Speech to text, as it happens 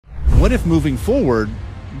What if moving forward,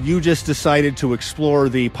 you just decided to explore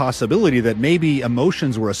the possibility that maybe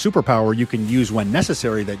emotions were a superpower you can use when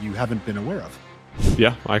necessary that you haven't been aware of?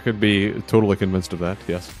 Yeah, I could be totally convinced of that,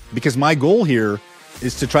 yes. Because my goal here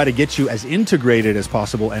is to try to get you as integrated as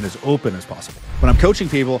possible and as open as possible. When I'm coaching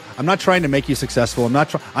people, I'm not trying to make you successful.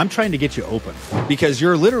 I'm trying to get you open, because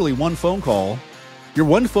you're literally one phone call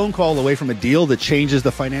away from a deal that changes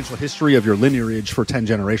the financial history of your lineage for 10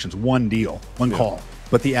 generations. One deal, one call.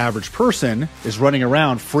 But the average person is running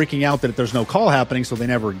around freaking out that there's no call happening, so they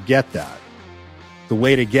never get that. The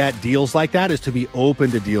way to get deals like that is to be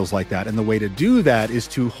open to deals like that. And the way to do that is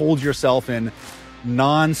to hold yourself in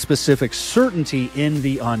non-specific certainty in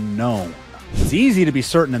the unknown. It's easy to be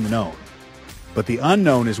certain in the known, but the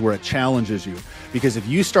unknown is where it challenges you. Because if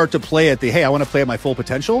you start to play at hey, I want to play at my full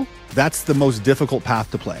potential, that's the most difficult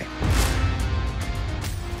path to play.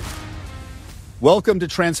 Welcome to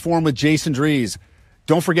Transform with Jason Drees.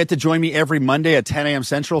 Don't forget to join me every Monday at 10 a.m.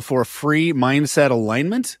 Central for a free mindset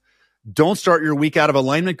alignment. Don't start your week out of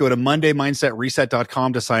alignment. Go to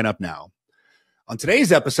mondaymindsetreset.com to sign up now. On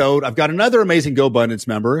today's episode, I've got another amazing GoBundance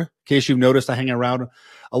member. In case you've noticed, I hang around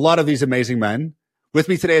a lot of these amazing men. With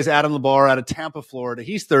me today is Adam La Barr out of Tampa, Florida.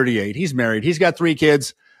 He's 38. He's married. He's got 3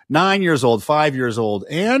 kids, 9 years old, 5 years old,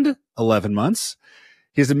 and 11 months.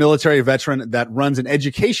 He's a military veteran that runs an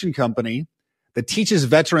education company that teaches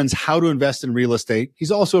veterans how to invest in real estate. He's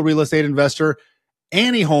also a real estate investor,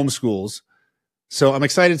 and he homeschools. So I'm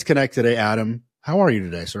excited to connect today, Adam. How are you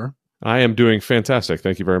today, sir? I am doing fantastic.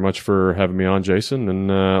 Thank you very much for having me on, Jason,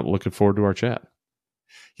 and looking forward to our chat.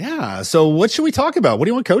 Yeah. So what should we talk about? What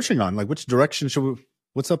do you want coaching on? Like, which direction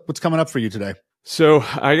what's coming up for you today? So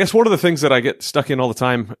I guess one of the things that I get stuck in all the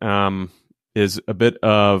time is a bit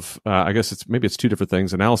of, I guess it's 2 different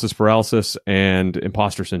things: analysis paralysis and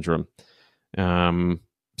impostor syndrome.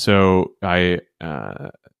 So I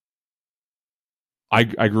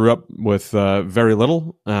grew up with very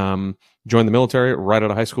little, joined the military right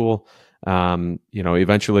out of high school.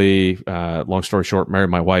 Eventually, long story short, married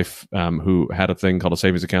my wife, who had a thing called a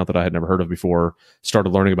savings account that I had never heard of before, started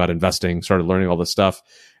learning about investing, started learning all this stuff.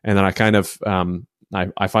 And then I kind of,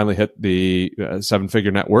 I finally hit the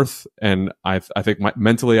 7-figure net worth. And I think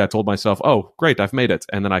mentally I told myself, oh, great, I've made it.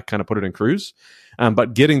 And then I kind of put it in cruise.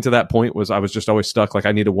 But getting to that point I was just always stuck. Like,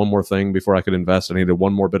 I needed one more thing before I could invest. I needed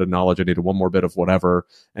one more bit of knowledge. I needed one more bit of whatever,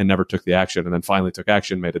 and never took the action. And then finally took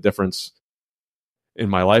action, made a difference in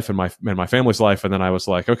my life and my family's life. And then I was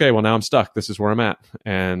like, okay, well, now I'm stuck. This is where I'm at.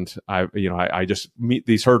 And I just meet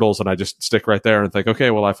these hurdles and I just stick right there and think,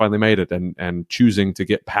 okay, well, I finally made it. And choosing to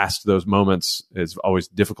get past those moments is always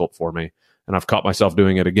difficult for me. And I've caught myself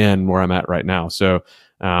doing it again where I'm at right now. So,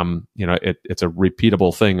 it's a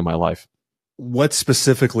repeatable thing in my life. What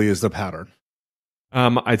specifically is the pattern?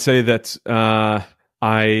 I'd say that,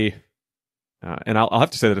 and I'll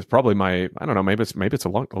have to say that it's probably I don't know, maybe it's a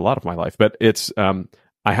lot of my life, but it's, I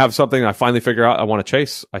have something I finally figure out I want to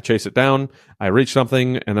chase. I chase it down. I reach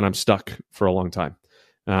something, and then I'm stuck for a long time,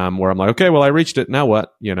 where I'm like, okay, well, I reached it. Now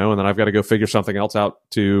what? And then I've got to go figure something else out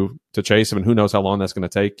to chase. I mean, who knows how long that's going to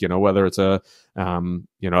take, whether it's like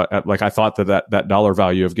I thought that dollar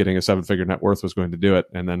value of getting a 7-figure net worth was going to do it.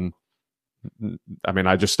 And then, I mean,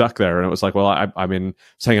 I just stuck there, and it was like, well, I mean,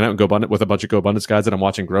 just hanging out and with a bunch of GoBundance guys that I'm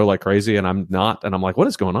watching grow like crazy, and I'm not, and I'm like, what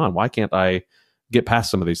is going on? Why can't I get past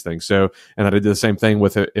some of these things? So, and then I did the same thing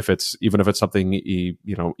with it. If it's something,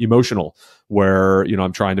 emotional, where,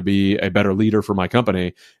 I'm trying to be a better leader for my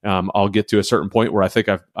company. I'll get to a certain point where I think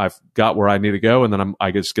I've got where I need to go. And then I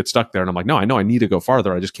just get stuck there, and I'm like, no, I know I need to go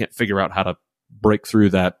farther. I just can't figure out how to break through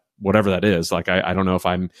that, whatever that is. Like, I don't know if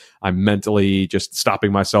I'm mentally just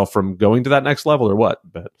stopping myself from going to that next level or what.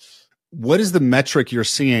 But what is the metric you're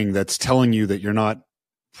seeing that's telling you that you're not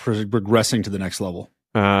progressing to the next level?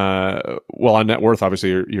 Well, on net worth, obviously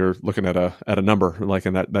you're looking at a number, like,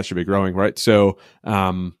 and that should be growing, right? So,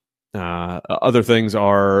 other things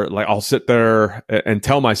are like, I'll sit there and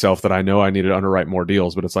tell myself that I know I need to underwrite more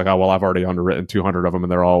deals, but it's like, oh, well, I've already underwritten 200 of them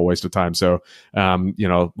and they're all a waste of time. So,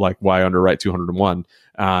 like, why underwrite 201?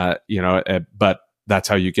 But that's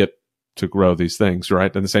how you get to grow these things,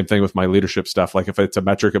 right? And the same thing with my leadership stuff. Like, if it's a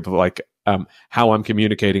metric of like, how I'm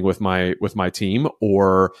communicating with my team,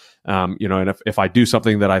 or, and if I do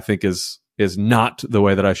something that I think is not the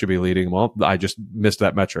way that I should be leading, well, I just missed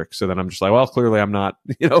that metric. So then I'm just like, well, clearly I'm not,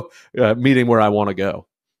 meeting where I want to go.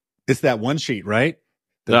 It's that one sheet, right?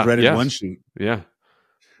 The dreaded one sheet. Yeah.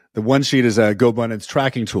 The one sheet is a GoBundance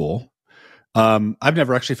tracking tool. I've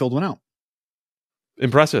never actually filled one out.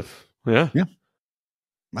 Impressive. Yeah. Yeah.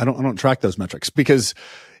 I don't track those metrics, because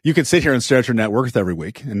you can sit here and stare at your net worth every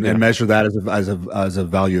week and measure that as a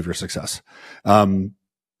value of your success.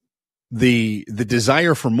 the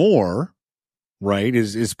desire for more, right,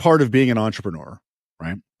 is part of being an entrepreneur,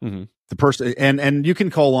 right? Mm-hmm. The person, and you can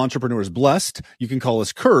call entrepreneurs blessed. You can call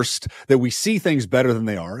us cursed that we see things better than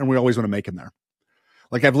they are, and we always want to make them there.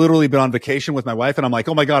 Like I've literally been on vacation with my wife, and I'm like,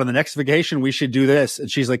 oh my God, on the next vacation we should do this,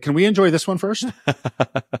 and she's like, can we enjoy this one first?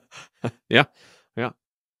 Yeah.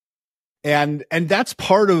 And that's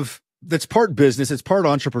part business, it's part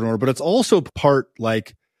entrepreneur, but it's also part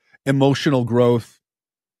like emotional growth,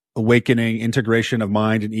 awakening, integration of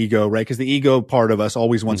mind and ego, right? Because the ego part of us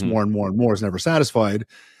always wants more and more and more, is never satisfied.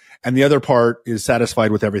 And the other part is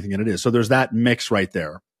satisfied with everything that it is. So there's that mix right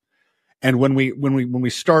there. And when we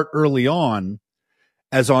start early on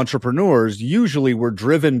as entrepreneurs, usually we're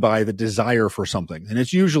driven by the desire for something. And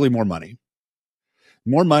it's usually more money,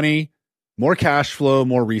 more cash flow,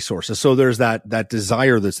 more resources. So there's that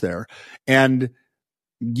desire that's there. And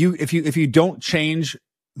if you don't change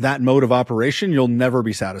that mode of operation, you'll never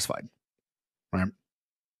be satisfied. Right.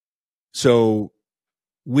 So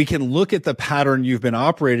we can look at the pattern you've been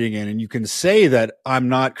operating in, and you can say that I'm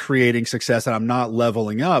not creating success and I'm not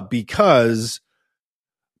leveling up because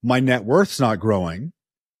my net worth's not growing.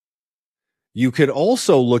 You could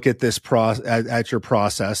also look at this at your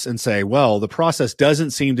process and say, well, the process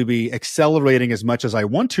doesn't seem to be accelerating as much as I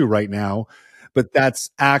want to right now, but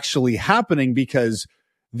that's actually happening because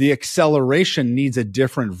the acceleration needs a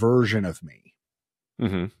different version of me.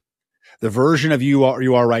 Mm-hmm. The version of you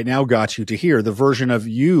are right now got you to here. The version of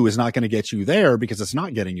you is not going to get you there because it's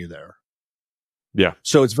not getting you there. Yeah.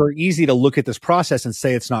 So it's very easy to look at this process and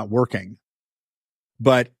say it's not working.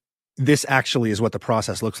 But this actually is what the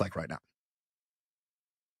process looks like right now.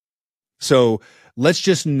 So let's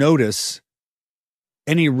just notice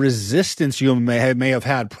any resistance you may have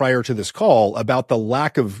had prior to this call about the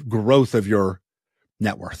lack of growth of your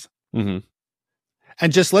net worth. Mm-hmm.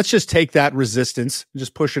 And let's just take that resistance and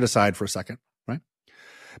just push it aside for a second, right?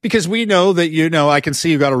 Because we know that, I can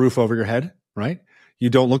see you got a roof over your head, right? You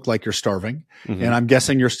don't look like you're starving. Mm-hmm. And I'm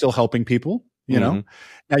guessing you're still helping people, know?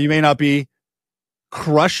 Now you may not be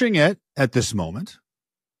crushing it at this moment.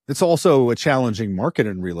 It's also a challenging market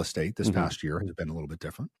in real estate. This past year has been a little bit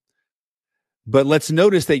different. But let's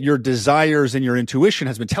notice that your desires and your intuition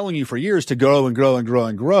has been telling you for years to grow and grow and grow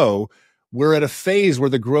and grow. We're at a phase where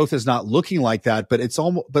the growth is not looking like that, but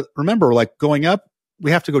remember, like going up,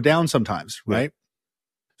 we have to go down sometimes, right?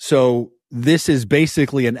 So this is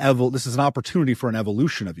basically this is an opportunity for an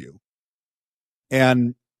evolution of you.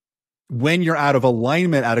 And when you're out of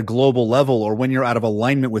alignment at a global level, or when you're out of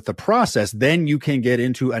alignment with the process, then you can get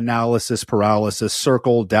into analysis paralysis,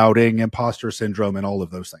 circle, doubting, impostor syndrome, and all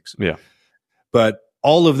of those things. Yeah. But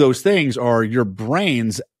all of those things are your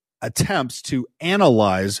brain's attempts to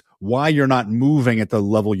analyze why you're not moving at the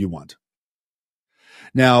level you want.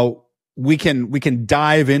 Now, we can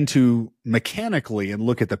dive into mechanically and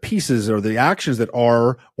look at the pieces or the actions that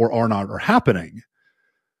are or are not happening.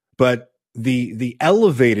 But the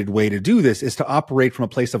elevated way to do this is to operate from a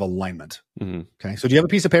place of alignment. Mm-hmm. Okay. So do you have a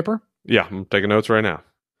piece of paper? Yeah, I'm taking notes right now.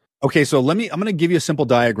 Okay. So I'm going to give you a simple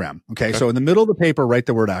diagram. Okay. So in the middle of the paper, write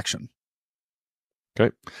the word action.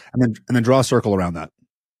 Okay. And then draw a circle around that.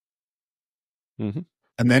 Mm-hmm.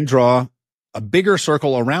 And then draw a bigger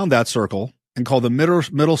circle around that circle and call the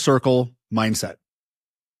middle circle mindset.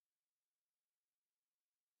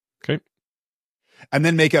 Okay. And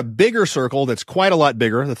then make a bigger circle that's quite a lot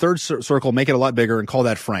bigger. The third circle, make it a lot bigger and call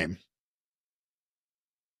that frame.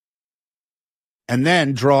 And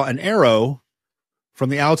then draw an arrow from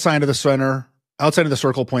the outside of the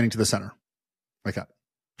circle pointing to the center. Like that.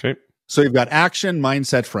 Okay. So you've got action,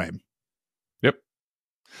 mindset, frame. Yep.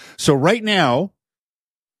 So right now,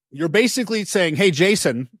 you're basically saying, hey,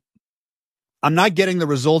 Jason, I'm not getting the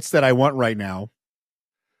results that I want right now.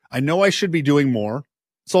 I know I should be doing more.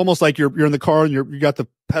 It's almost like you're in the car and you got the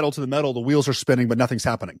pedal to the metal, the wheels are spinning, but nothing's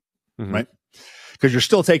happening, right? Because you're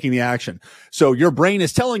still taking the action. So your brain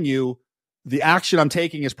is telling you the action I'm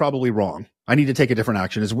taking is probably wrong. I need to take a different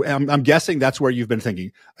action. I'm guessing that's where you've been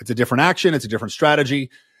thinking. It's a different action. It's a different strategy.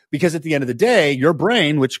 Because at the end of the day, your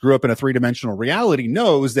brain, which grew up in a three-dimensional reality,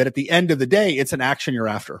 knows that at the end of the day, it's an action you're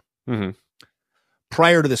after. Mm-hmm.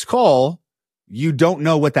 Prior to this call, you don't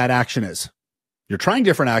know what that action is. You're trying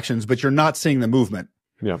different actions, but you're not seeing the movement.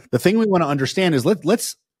 Yeah. The thing we want to understand is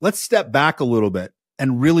let's step back a little bit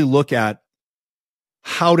and really look at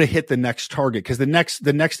how to hit the next target, because the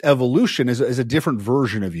next evolution is a different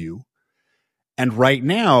version of you. And right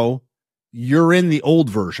now, you're in the old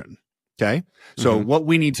version. Okay. So what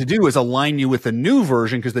we need to do is align you with the new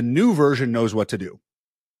version, because the new version knows what to do.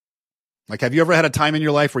 Like, have you ever had a time in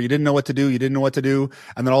your life where you didn't know what to do?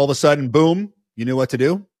 And then all of a sudden, boom, you knew what to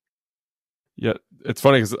do? Yeah. it's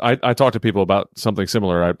funny because I talk to people about something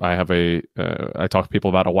similar. I talk to people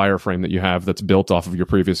about a wireframe that you have that's built off of your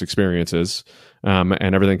previous experiences,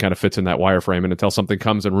 and everything kind of fits in that wireframe. And until something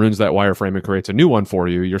comes and ruins that wireframe and creates a new one for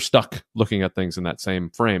you, you're stuck looking at things in that same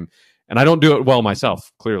frame. And I don't do it well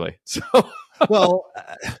myself, clearly. So, well,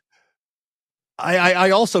 I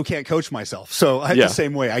also can't coach myself. So I'm the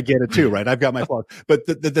same way. I get it too, right? I've got my flaws. But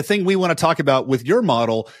the thing we want to talk about with your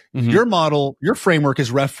model, your framework is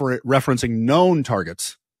referencing known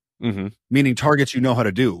targets, meaning targets you know how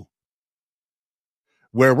to do.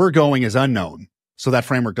 Where we're going is unknown. So that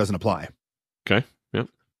framework doesn't apply. Okay. Yep.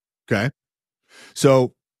 Okay.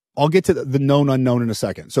 So I'll get to the known unknown in a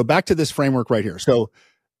second. So back to this framework right here. So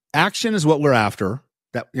action is what we're after.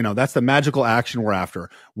 That's the magical action we're after.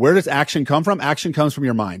 Where does action come from? Action comes from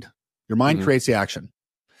your mind. Your mind creates the action.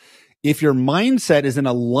 If your mindset is in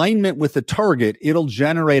alignment with the target, it'll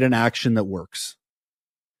generate an action that works.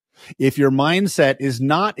 If your mindset is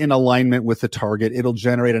not in alignment with the target, it'll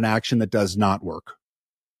generate an action that does not work.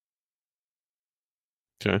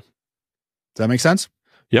 Okay. Does that make sense?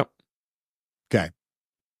 Yep. Okay.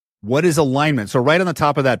 What is alignment? So right on the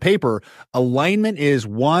top of that paper, alignment is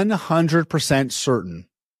 100% certain,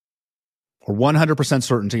 or 100%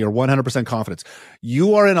 certainty, or 100% confidence.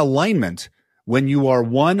 You are in alignment when you are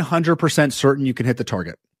 100% certain you can hit the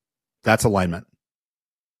target. That's alignment.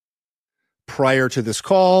 Prior to this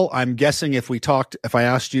call, I'm guessing if I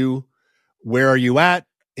asked you, where are you at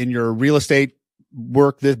in your real estate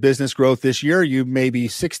work, this business growth this year, you may be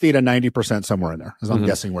 60 to 90% somewhere in there, as I'm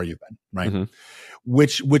guessing where you've been, right?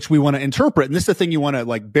 Which we want to interpret. And this is the thing you want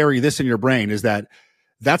to bury this in your brain, is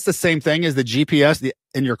that's the same thing as the GPS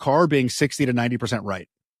in your car being 60 to 90% right.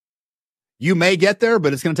 You may get there,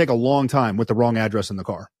 but it's going to take a long time with the wrong address in the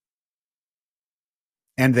car.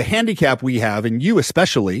 And the handicap we have, and you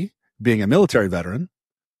especially being a military veteran.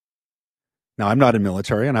 Now, I'm not a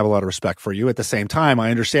military and I have a lot of respect for you. At the same time,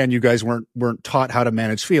 I understand you guys weren't taught how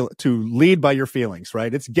to to lead by your feelings,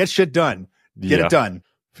 right? It's get shit done. Get it done.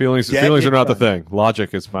 Feelings are not the thing.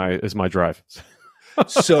 Logic is my drive.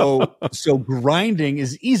 So grinding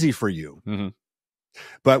is easy for you.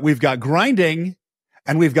 But we've got grinding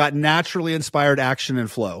and we've got naturally inspired action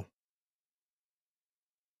and flow.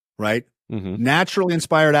 Right? Naturally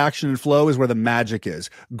inspired action and flow is where the magic is.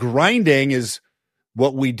 Grinding is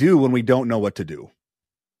what we do when we don't know what to do.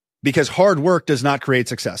 Because hard work does not create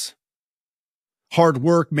success. Hard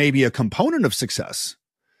work may be a component of success,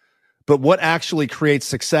 but what actually creates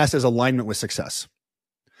success is alignment with success.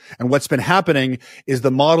 And what's been happening is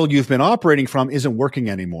the model you've been operating from isn't working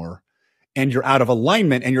anymore. And you're out of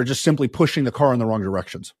alignment and you're just simply pushing the car in the wrong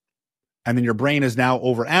directions. And then your brain is now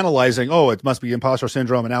overanalyzing, oh, it must be impostor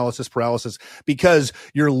syndrome, analysis paralysis, because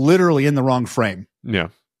you're literally in the wrong frame. Yeah.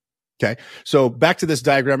 Okay. So back to this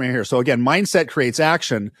diagram right here. So again, mindset creates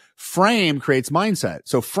action. Frame creates mindset.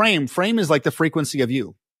 So frame is like the frequency of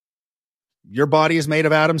you. Your body is made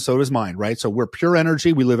of atoms. So does mine, right? So we're pure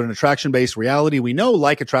energy. We live in an attraction-based reality. We know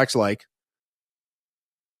like attracts like.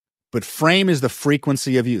 But frame is the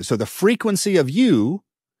frequency of you. So the frequency of you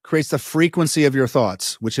creates the frequency of your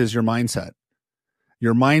thoughts, which is your mindset.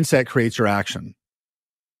 Your mindset creates your action.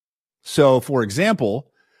 So for example,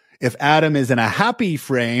 if Adam is in a happy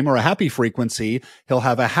frame or a happy frequency, he'll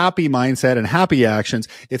have a happy mindset and happy actions.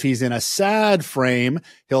 If he's in a sad frame,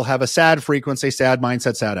 he'll have a sad frequency, sad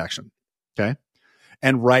mindset, sad action. Okay.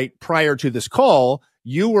 And right prior to this call,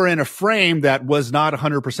 you were in a frame that was not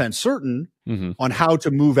 100% certain on how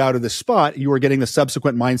to move out of this spot. You were getting the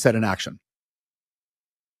subsequent mindset and action.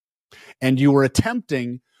 And you were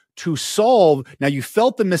attempting to solve. Now you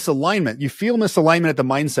felt the misalignment. You feel misalignment at the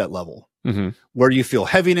mindset level, where you feel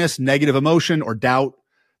heaviness, negative emotion, or doubt.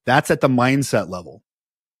 That's at the mindset level.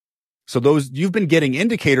 So you've been getting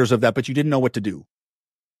indicators of that, but you didn't know what to do.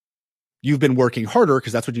 You've been working harder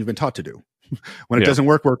because that's what you've been taught to do. When it doesn't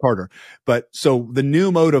work harder. But so the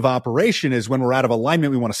new mode of operation is when we're out of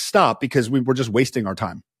alignment, we want to stop because we're just wasting our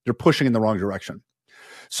time. You're pushing in the wrong direction.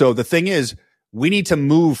 So the thing is, we need to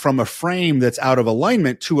move from a frame that's out of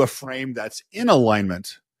alignment to a frame that's in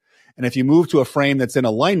alignment. And if you move to a frame that's in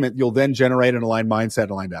alignment, you'll then generate an aligned mindset,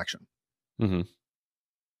 aligned action.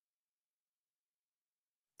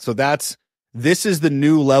 So this is the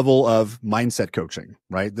new level of mindset coaching,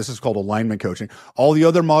 right? This is called alignment coaching. All the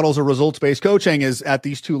other models of results-based coaching is at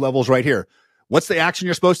these two levels right here. What's the action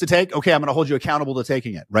you're supposed to take? Okay, I'm going to hold you accountable to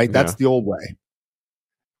taking it, right? That's the old way.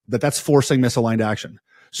 That's forcing misaligned action.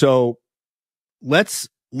 So let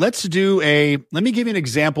me give you an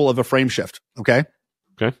example of a frame shift. Okay.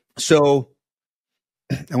 Okay. So,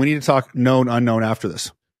 and we need to talk known, unknown after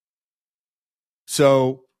this.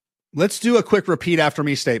 So Let's do a quick repeat after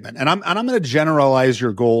me statement. And I'm going to generalize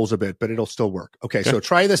your goals a bit, but it'll still work. Okay. So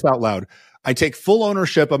try this out loud. I take full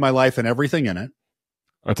ownership of my life and everything in it.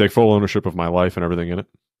 I take full ownership of my life and everything in it.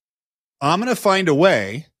 I'm going to find a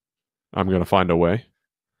way. I'm going to find a way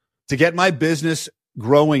to get my business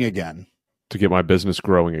growing again. To get my business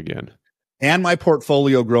growing again. And my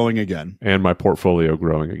portfolio growing again. And my portfolio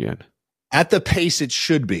growing again. At the pace it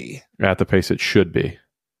should be. At the pace it should be.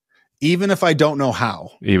 Even if I don't know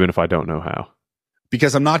how. Even if I don't know how.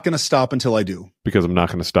 Because I'm not going to stop until I do. Because I'm not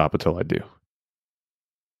going to stop until I do.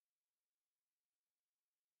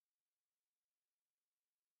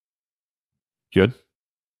 Good?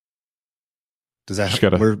 Does that just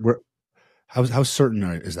gotta, how certain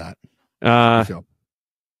is that?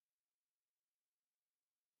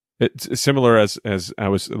 It's similar as I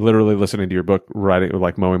was literally listening to your book, writing,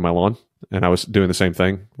 like mowing my lawn, and I was doing the same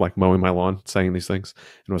thing, like mowing my lawn, saying these things,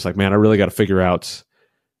 and I was like, man, I really got to figure out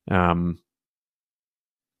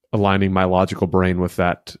aligning my logical brain with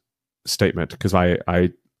that statement, because I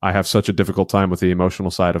have such a difficult time with the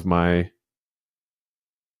emotional side of me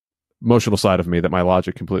that my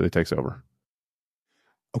logic completely takes over.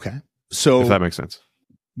 Okay, so if that makes sense,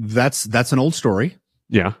 that's an old story,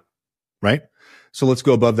 yeah, right? So let's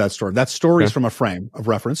go above that story. That story is from a frame of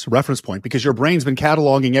reference point, because your brain's been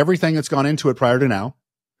cataloging everything that's gone into it prior to now,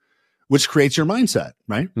 which creates your mindset,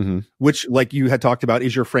 right? Mm-hmm. Which, like you had talked about,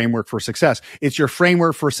 is your framework for success. It's your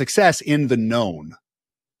framework for success in the known.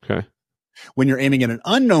 Okay. When you're aiming at an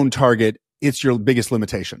unknown target, it's your biggest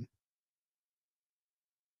limitation.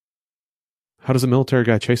 How does a military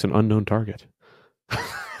guy chase an unknown target?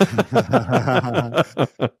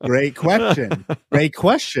 Great question. Great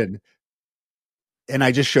question. And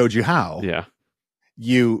I just showed you how. Yeah.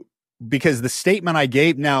 Because the statement I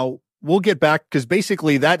gave, now we'll get back, because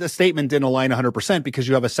basically that statement didn't align 100% because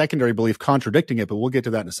you have a secondary belief contradicting it, but we'll get to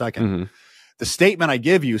that in a second. Mm-hmm. The statement I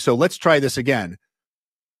give you. So let's try this again.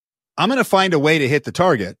 I'm going to find a way to hit the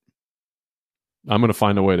target. I'm going to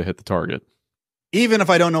find a way to hit the target. Even if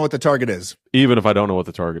I don't know what the target is. Even if I don't know what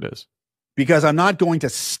the target is. Because I'm not going to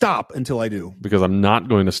stop until I do. Because I'm not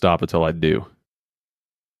going to stop until I do.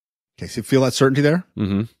 Okay, so you feel that certainty there?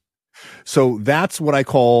 Mm-hmm. So that's what I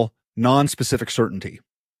call non-specific certainty.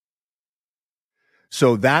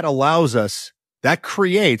 So that allows us, that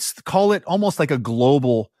creates, call it almost like a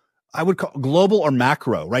global, I would call global or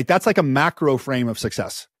macro, right? That's like a macro frame of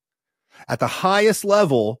success. At the highest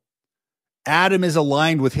level, Adam is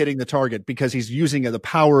aligned with hitting the target because he's using the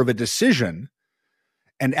power of a decision.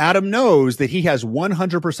 And Adam knows that he has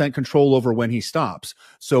 100% control over when he stops.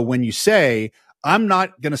 So when you say, I'm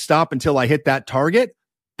not going to stop until I hit that target,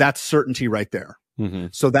 that's certainty right there. Mm-hmm.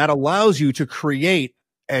 So that allows you to create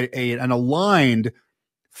an aligned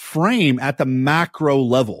frame at the macro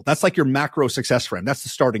level. That's like your macro success frame. That's the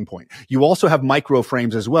starting point. You also have micro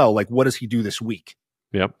frames as well. Like, what does he do this week?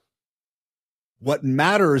 Yep. What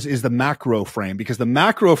matters is the macro frame, because the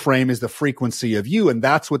macro frame is the frequency of you. And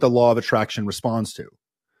that's what the law of attraction responds to.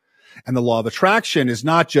 And the law of attraction is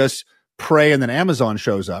not just pray and then Amazon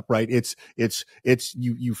shows up, right? It's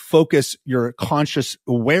you focus your conscious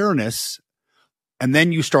awareness, and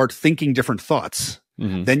then you start thinking different thoughts.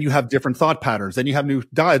 Mm-hmm. Then you have different thought patterns. Then you have new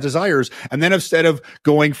desires. And then instead of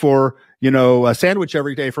going for, a sandwich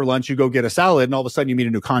every day for lunch, you go get a salad, and all of a sudden you meet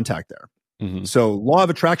a new contact there. Mm-hmm. So law of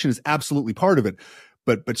attraction is absolutely part of it.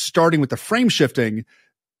 But starting with the frame shifting,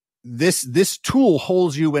 this tool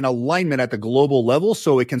holds you in alignment at the global level,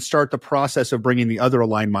 so it can start the process of bringing the other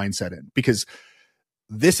aligned mindset in, because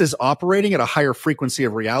this is operating at a higher frequency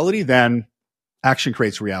of reality than action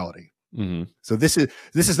creates reality. Mm-hmm. So this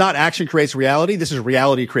is not action creates reality. This is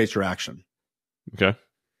reality creates your action.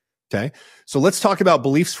 Okay. So let's talk about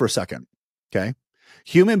beliefs for a second. Okay.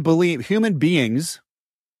 Human beings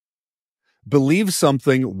believe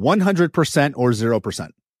something 100% or 0%.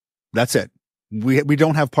 That's it. We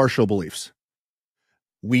don't have partial beliefs.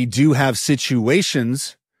 We do have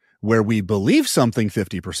situations where we believe something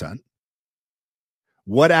 50%.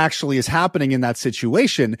 What actually is happening in that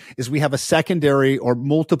situation is we have a secondary or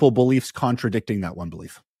multiple beliefs contradicting that one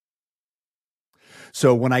belief.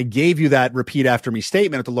 So when I gave you that repeat after me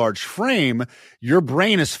statement at the large frame, your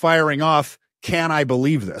brain is firing off, can I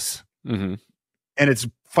believe this? Mm-hmm. And it's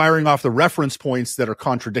firing off the reference points that are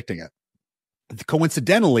contradicting it.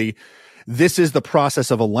 Coincidentally, this is the process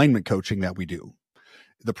of alignment coaching that we do.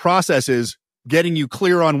 The process is getting you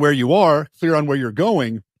clear on where you are, clear on where you're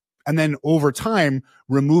going, and then over time,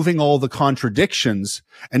 removing all the contradictions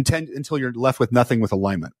until you're left with nothing with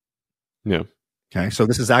alignment. Yeah. Okay. So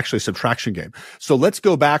this is actually a subtraction game. So let's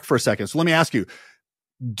go back for a second. So let me ask you,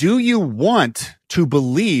 do you want to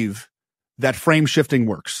believe that frame shifting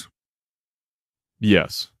works?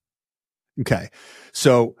 Yes. Okay.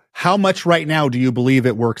 So how much right now do you believe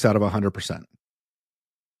it works out of 100%?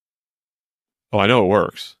 Oh, I know it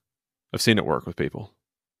works. I've seen it work with people.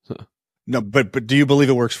 No, but do you believe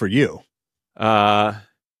it works for you?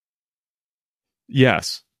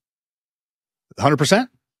 Yes. 100%?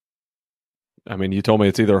 I mean, you told me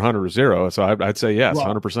it's either 100 or 0, so I'd say yes,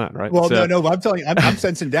 100%, right? Well, no, but I'm telling you, I'm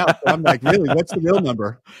sensing doubt. So I'm like, really, what's the real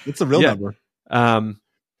number? What's the real number?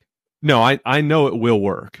 No, I know it will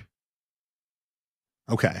work.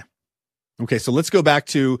 Okay. So let's go back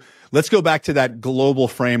to that global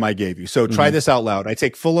frame I gave you. So try this out loud. I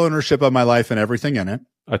take full ownership of my life and everything in it.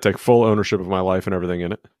 I take full ownership of my life and everything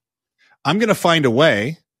in it. I'm going to find a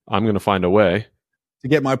way to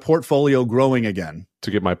get my portfolio growing again.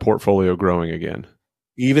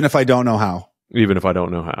 Even if I don't know how.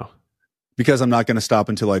 Because I'm not going to stop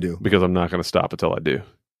until I do.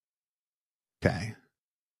 Okay.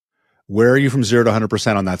 Where are you from 0 to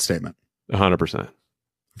 100% on that statement? 100%.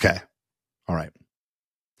 Okay. All right.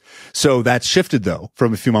 So that's shifted though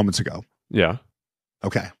from a few moments ago. Yeah.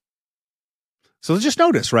 Okay. So just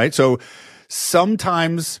notice, right? So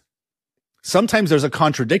sometimes there's a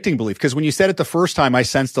contradicting belief, because when you said it the first time, I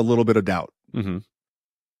sensed a little bit of doubt. Mm-hmm.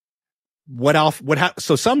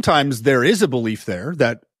 So sometimes there is a belief there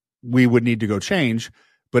that we would need to go change,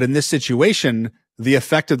 but in this situation, the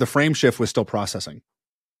effect of the frame shift was still processing.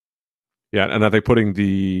 Yeah, and I think putting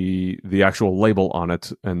the actual label on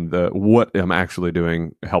it and what I'm actually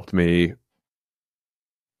doing helped me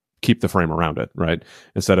keep the frame around it, right?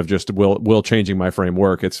 Instead of just will changing my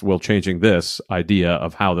framework, it's will changing this idea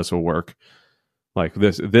of how this will work. Like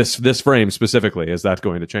this frame specifically, is that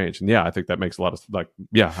going to change? And yeah, I think that makes a lot of I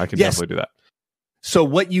can definitely do that. So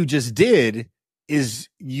what you just did is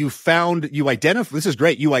you identified, this is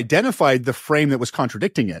great. You identified the frame that was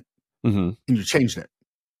contradicting it, and you changed it.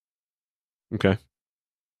 Okay.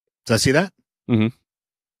 Does I see that? Mm-hmm.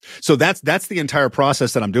 So that's the entire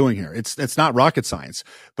process that I'm doing here. It's not rocket science,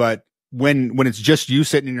 but when it's just you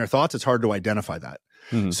sitting in your thoughts, it's hard to identify that.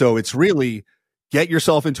 Mm-hmm. So it's really get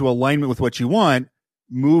yourself into alignment with what you want,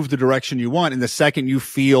 move the direction you want. And the second you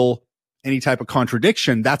feel any type of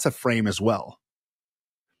contradiction, that's a frame as well.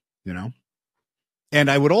 You know?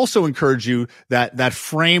 And I would also encourage you that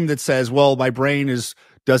frame that says, well, my brain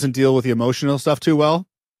doesn't deal with the emotional stuff too well.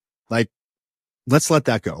 Like, let's let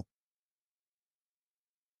that go.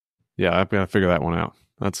 Yeah, I've got to figure that one out.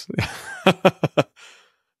 That's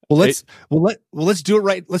let's do it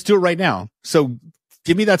right. Let's do it right now. So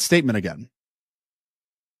give me that statement again.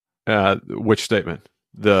 Which statement?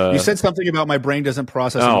 You said something about my brain doesn't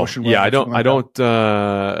process emotion. Yeah, I don't.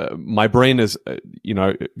 My brain is,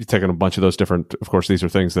 you're taking a bunch of those different. Of course, these are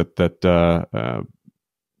things that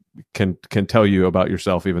can tell you about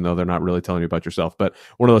yourself, even though they're not really telling you about yourself. But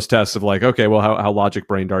one of those tests of like, okay, well, how logic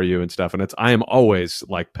brained are you and stuff? And I am always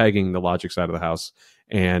like pegging the logic side of the house,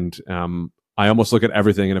 and I almost look at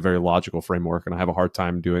everything in a very logical framework, and I have a hard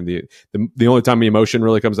time doing the only time the emotion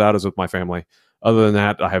really comes out is with my family. Other than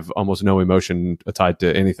that, I have almost no emotion tied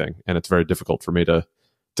to anything, and it's very difficult for me to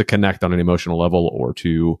connect on an emotional level or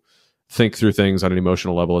to think through things on an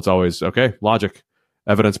emotional level. It's always okay, logic,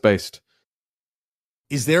 evidence based.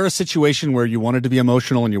 Is there a situation where you wanted to be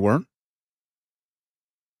emotional and you weren't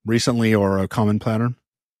recently, or a common pattern?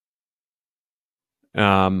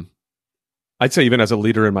 I'd say even as a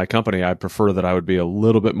leader in my company, I prefer that I would be a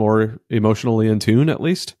little bit more emotionally in tune, at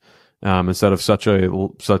least, instead of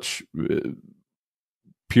such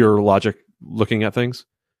pure logic looking at things.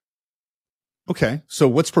 Okay. So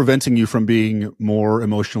what's preventing you from being more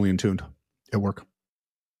emotionally in tuned at work?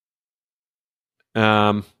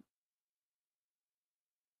 I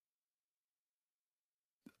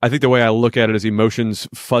think the way I look at it is emotions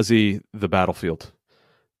fuzzy the battlefield.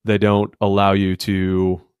 They don't allow you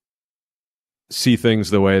to see things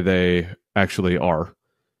the way they actually are.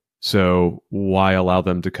 So why allow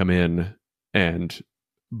them to come in and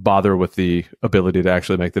bother with the ability to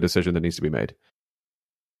actually make the decision that needs to be made?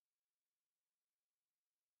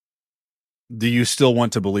 Do you still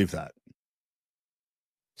want to believe that?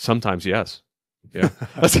 Sometimes, yes. Yeah.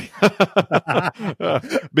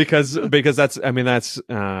 because that's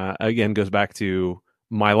again goes back to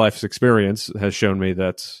my life's experience has shown me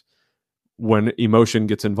that when emotion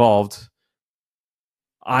gets involved,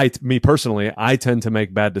 me personally, I tend to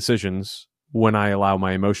make bad decisions when I allow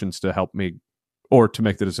my emotions to help me or to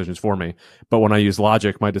make the decisions for me. But when I use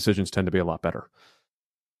logic, my decisions tend to be a lot better.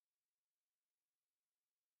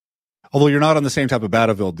 Although you're not on the same type of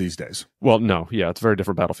battlefield these days. Well, no, yeah, it's a very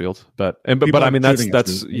different battlefield. But I mean, that's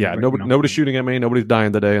nobody's shooting at me. Nobody's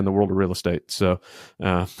dying today in the world of real estate. So,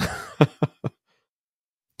 so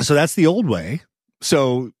that's the old way.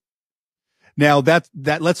 So now that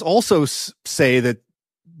let's also say that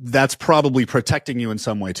that's probably protecting you in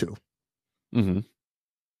some way too. Mm-hmm.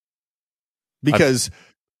 Because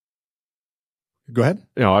go ahead.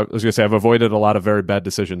 I was going to say I've avoided a lot of very bad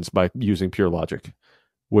decisions by using pure logic,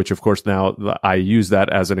 which of course now I use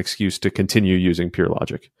that as an excuse to continue using pure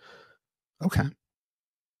logic. Okay.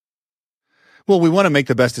 Well, we want to make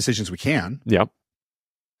the best decisions we can. Yep.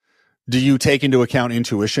 Do you take into account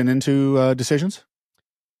intuition into decisions?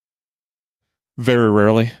 Very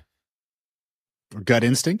rarely. Or gut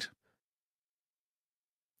instinct?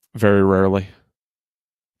 Very rarely.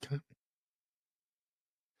 Okay.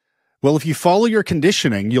 Well, if you follow your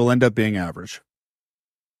conditioning, you'll end up being average.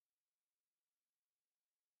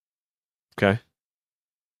 Okay.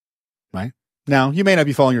 Right? Now, you may not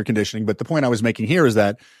be following your conditioning, but the point I was making here is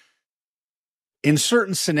that in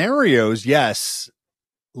certain scenarios, yes,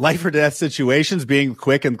 life or death situations, being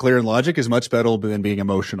quick and clear in logic is much better than being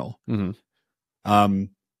emotional. Mm-hmm.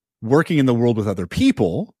 Working in the world with other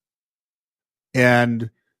people and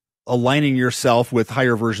aligning yourself with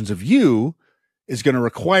higher versions of you is going to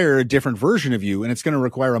require a different version of you, and it's going to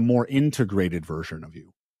require a more integrated version of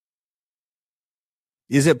you.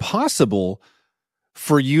 Is it possible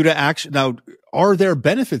for you to actually, now, are there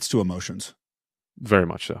benefits to emotions? Very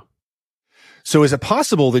much so. So is it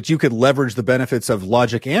possible that you could leverage the benefits of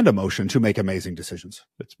logic and emotion to make amazing decisions?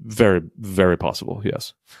 It's very, very possible.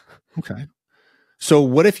 Yes. Okay. So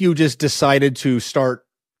what if you just decided to start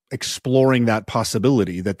exploring that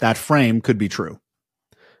possibility that frame could be true?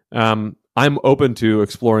 I'm open to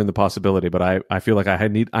exploring the possibility, but I feel like I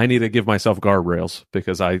need to give myself guardrails,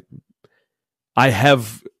 because I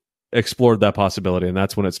have explored that possibility, and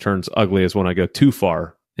that's when it turns ugly, is when I go too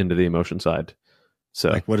far into the emotion side. So,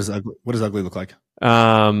 like, what does ugly look like?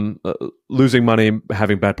 Losing money,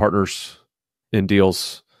 having bad partners in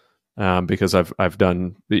deals, because I've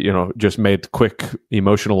done, just made quick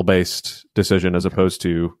emotional based decision as opposed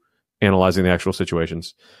to analyzing the actual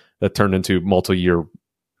situations, that turned into multi-year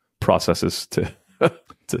processes to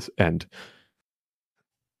end.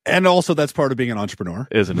 And also, that's part of being an entrepreneur,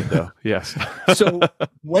 isn't it? Though, yes. So,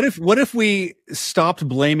 what if we stopped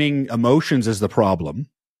blaming emotions as the problem?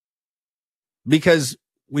 Because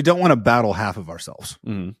we don't want to battle half of ourselves,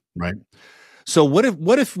 right? So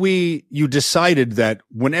what if you decided that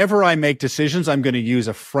whenever I make decisions, I'm going to use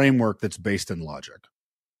a framework that's based in logic?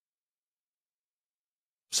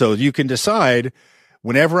 So you can decide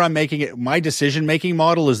whenever I'm making it, my decision-making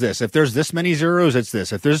model is this. If there's this many zeros, it's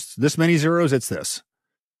this. If there's this many zeros, it's this.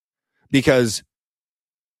 Because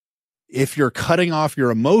if you're cutting off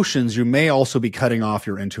your emotions, you may also be cutting off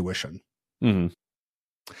your intuition. Mm-hmm.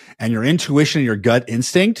 And your intuition, your gut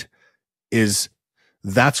instinct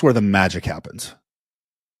that's where the magic happens.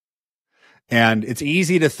 And it's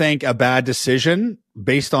easy to think a bad decision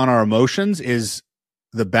based on our emotions is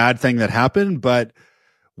the bad thing that happened. But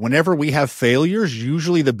whenever we have failures,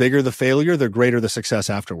 usually the bigger the failure, the greater the success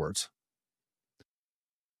afterwards.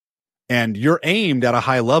 And you're aimed at a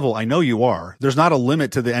high level. I know you are. There's not a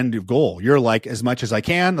limit to the end of goal. You're like, as much as I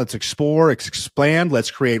can, let's explore, expand,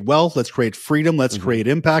 let's create wealth, let's create freedom, let's create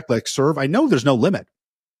impact, let's serve. I know there's no limit.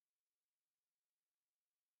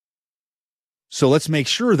 So let's make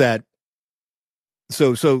sure that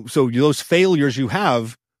so those failures you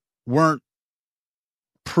have weren't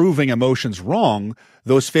proving emotions wrong.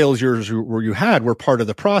 Those failures you had were part of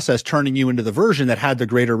the process, turning you into the version that had the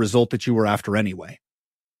greater result that you were after anyway.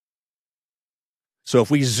 So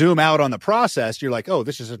if we zoom out on the process, you're like, oh,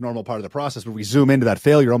 this is a normal part of the process. But we zoom into that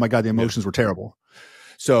failure. Oh my God, the emotions were terrible.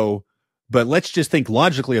 So, but let's just think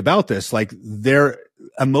logically about this. Like, their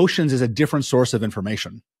emotions is a different source of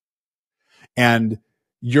information. And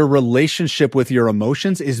your relationship with your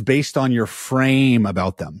emotions is based on your frame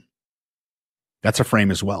about them. That's a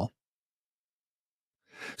frame as well.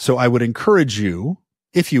 So I would encourage you,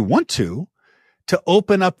 if you want to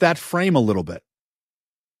open up that frame a little bit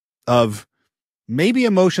of, maybe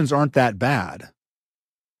emotions aren't that bad.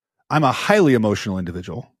 I'm a highly emotional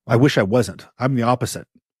individual. I wish I wasn't. I'm the opposite.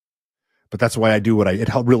 But that's why I do it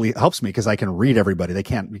really helps me, because I can read everybody. You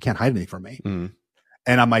can't hide anything from me.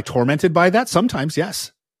 And am I tormented by that? Sometimes,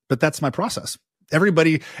 yes. But that's my process. Every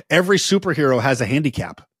superhero has a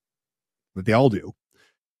handicap, but they all do.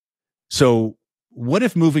 So what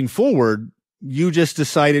if moving forward, you just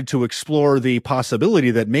decided to explore the possibility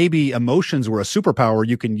that maybe emotions were a superpower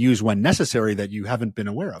you can use when necessary that you haven't been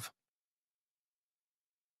aware of?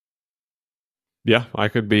 Yeah, I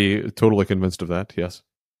could be totally convinced of that. Yes.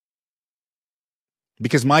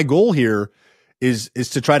 Because my goal here is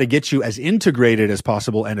to try to get you as integrated as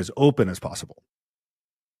possible and as open as possible.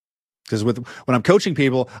 Because when I'm coaching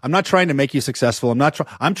people, I'm not trying to make you successful.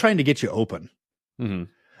 I'm trying to get you open. Mm-hmm.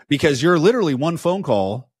 Because you're literally one phone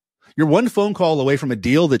call. You're one phone call away from a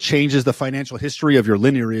deal that changes the financial history of your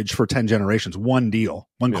lineage for 10 generations. One deal,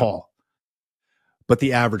 one call. But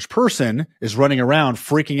the average person is running around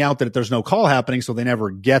freaking out that there's no call happening, so they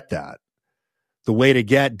never get that. The way to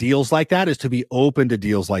get deals like that is to be open to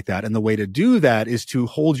deals like that. And the way to do that is to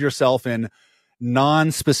hold yourself in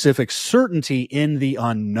non-specific certainty in the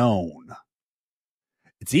unknown.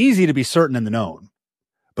 It's easy to be certain in the known,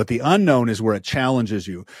 but the unknown is where it challenges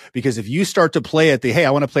you. Because if you start to play at hey, I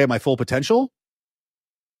want to play at my full potential,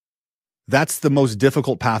 that's the most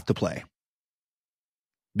difficult path to play.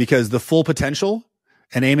 Because the full potential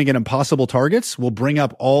and aiming at impossible targets will bring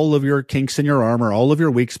up all of your kinks in your armor, all of your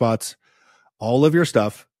weak spots, all of your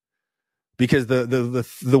stuff. Because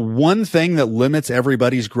the one thing that limits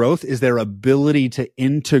everybody's growth is their ability to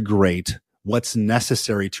integrate what's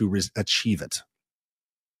necessary to achieve it.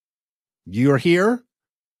 You're here.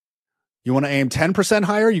 You want to aim 10%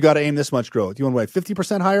 higher? You got to aim this much growth. You want to aim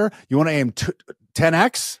 50% higher? You want to aim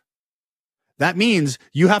 10x? That means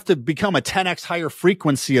you have to become a 10x higher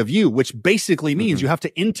frequency of you, which basically means you have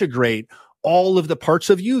to integrate all of the parts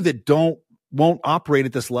of you that won't operate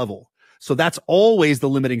at this level. So that's always the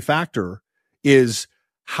limiting factor, is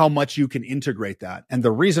how much you can integrate that. And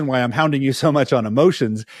the reason why I'm hounding you so much on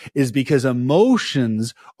emotions is because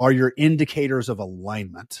emotions are your indicators of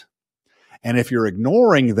alignment. And if you're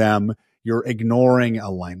ignoring them, you're ignoring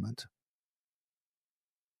alignment.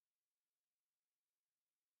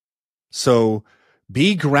 So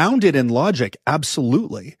be grounded in logic,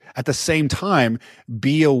 absolutely. At the same time,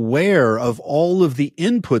 be aware of all of the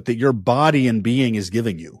input that your body and being is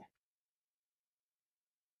giving you.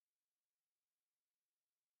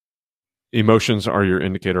 Emotions are your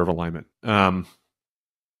indicator of alignment.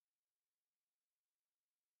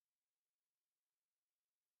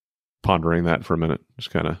 Pondering that for a minute, just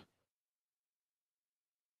kind of.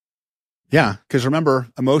 Yeah, because remember,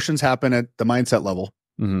 emotions happen at the mindset level.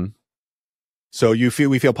 Mm-hmm. So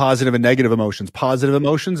we feel positive and negative emotions. Positive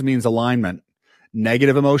emotions means alignment.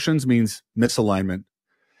 Negative emotions means misalignment.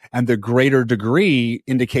 And the greater degree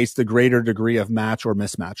indicates the greater degree of match or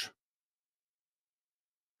mismatch.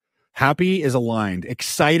 Happy is aligned.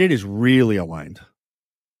 Excited is really aligned.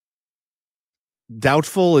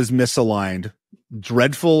 Doubtful is misaligned.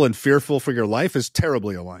 Dreadful and fearful for your life is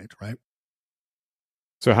terribly aligned, right?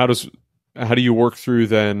 So how do you work through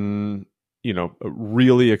then,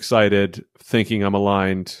 really excited, thinking I'm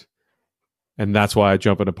aligned, and that's why I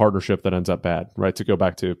jump in a partnership that ends up bad, right? To go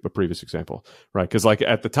back to a previous example, right? Because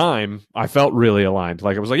at the time, I felt really aligned.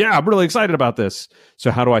 I was like, yeah, I'm really excited about this. So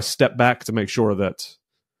how do I step back to make sure that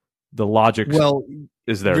the logic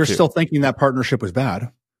is there? You're too? Still thinking that partnership was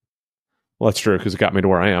bad. Well, that's true, because it got me to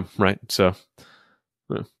where I am, right? So,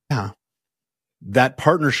 yeah, that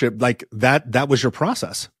partnership, that was your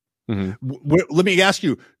process. Mm-hmm. Let me ask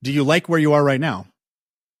you, do you like where you are right now?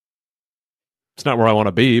 It's not where I want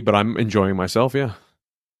to be, but I'm enjoying myself, yeah.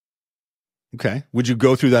 Okay. Would you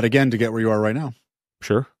go through that again to get where you are right now?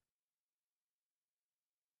 Sure.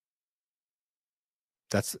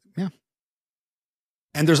 Yeah.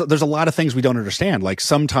 And there's a lot of things we don't understand. Like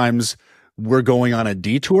sometimes we're going on a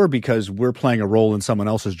detour because we're playing a role in someone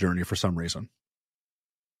else's journey for some reason.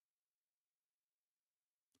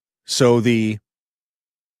 So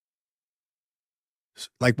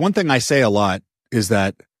one thing I say a lot is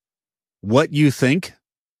that what you think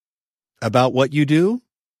about what you do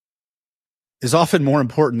is often more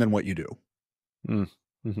important than what you do.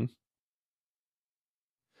 Mm-hmm.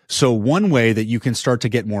 So one way that you can start to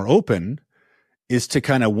get more open is to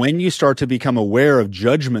kind of, when you start to become aware of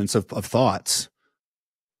judgments of thoughts,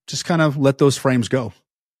 just kind of let those frames go.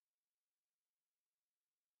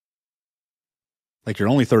 Like, you're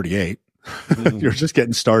only 38. Mm-hmm. You're just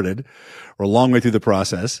getting started. We're a long way through the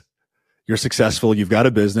process. You're successful. You've got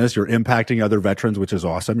a business. You're impacting other veterans, which is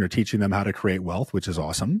awesome. You're teaching them how to create wealth, which is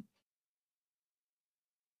awesome.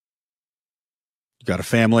 You've got a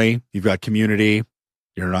family. You've got community.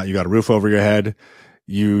 You got a roof over your head.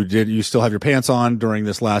 You still have your pants on during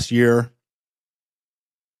this last year.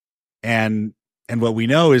 And what we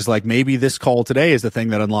know is, maybe this call today is the thing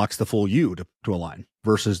that unlocks the full you to align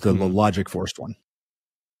versus the logic forced one.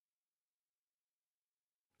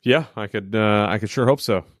 Yeah, I could sure hope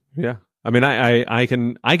so. Yeah. I mean, I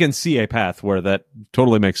can see a path where that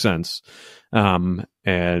totally makes sense.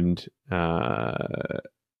 And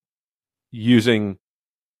using,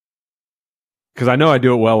 because I know I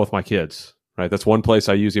do it well with my kids, right? That's one place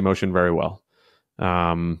I use emotion very well.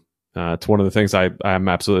 It's one of the things I'm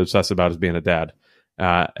absolutely obsessed about, is being a dad.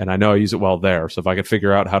 And I know I use it well there. So if I could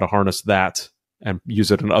figure out how to harness that and use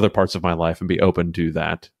it in other parts of my life and be open to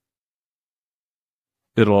that,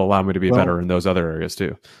 it'll allow me to be better in those other areas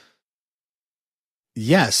too.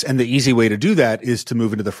 Yes. And the easy way to do that is to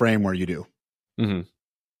move into the frame where you do. Mm-hmm.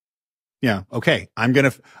 Yeah. Okay.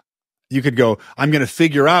 You could go, I'm going to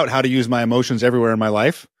figure out how to use my emotions everywhere in my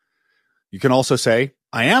life. You can also say,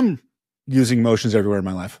 I am using emotions everywhere in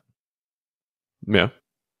my life. Yeah.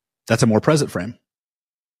 That's a more present frame.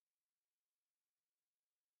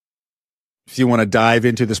 If you want to dive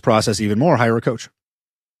into this process even more, hire a coach.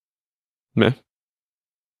 Yeah.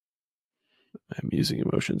 I'm using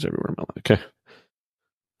emotions everywhere in my life. Okay.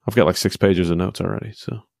 I've got like 6 pages of notes already.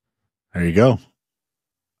 So there you go.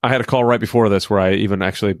 I had a call right before this where I even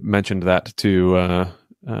actually mentioned that to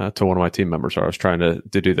one of my team members. I was trying to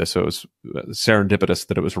do this. So it was serendipitous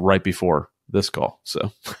that it was right before this call.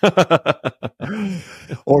 So,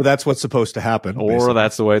 or that's what's supposed to happen. Or basically.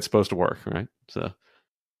 That's the way it's supposed to work. Right. So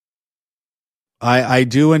I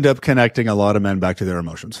do end up connecting a lot of men back to their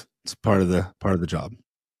emotions. It's part of the job.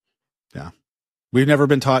 Yeah. We've never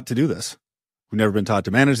been taught to do this. We've never been taught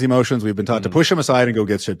to manage the emotions. We've been taught to push them aside and go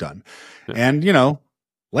get shit done. Yeah. And,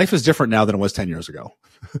 life is different now than it was 10 years ago.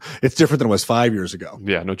 It's different than it was 5 years ago.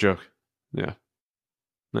 Yeah, no joke. Yeah.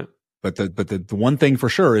 No. But the one thing for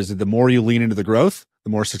sure is that the more you lean into the growth, the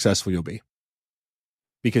more successful you'll be.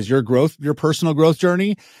 Because your personal growth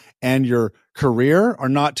journey and your career are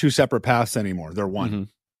not two separate paths anymore. They're one. Mm-hmm.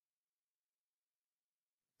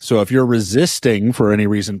 So if you're resisting for any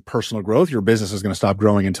reason personal growth, your business is going to stop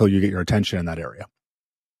growing until you get your attention in that area.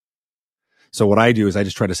 So what I do is I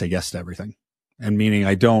just try to say yes to everything. And meaning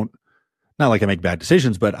not like I make bad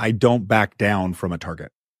decisions, but I don't back down from a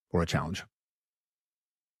target or a challenge.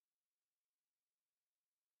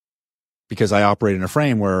 Because I operate in a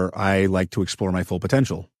frame where I like to explore my full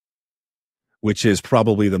potential, which is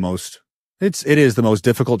probably it is the most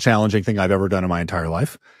difficult, challenging thing I've ever done in my entire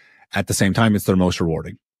life. At the same time, it's the most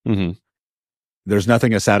rewarding. Mm-hmm. There's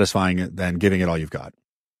nothing as satisfying than giving it all you've got.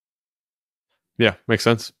 Yeah, makes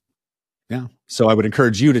sense. Yeah. So I would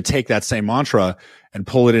encourage you to take that same mantra and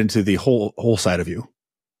pull it into the whole side of you,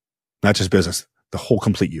 not just business, the whole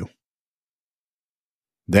complete you.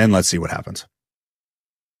 Then let's see what happens.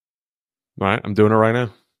 All right. I'm doing it right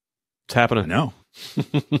now. It's happening. I know.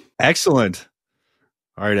 Excellent.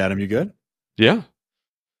 All right, Adam, you good? Yeah.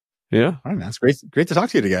 Yeah. All right, man. It's great to talk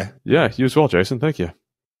to you today. Yeah. You as well, Jason. Thank you.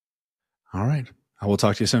 All right. I will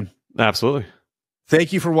talk to you soon. Absolutely.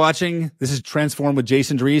 Thank you for watching. This is Transform with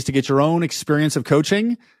Jason Drees. To get your own experience of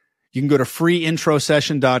coaching, you can go to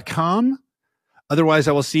freeintrosession.com. Otherwise,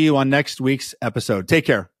 I will see you on next week's episode. Take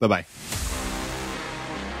care. Bye-bye.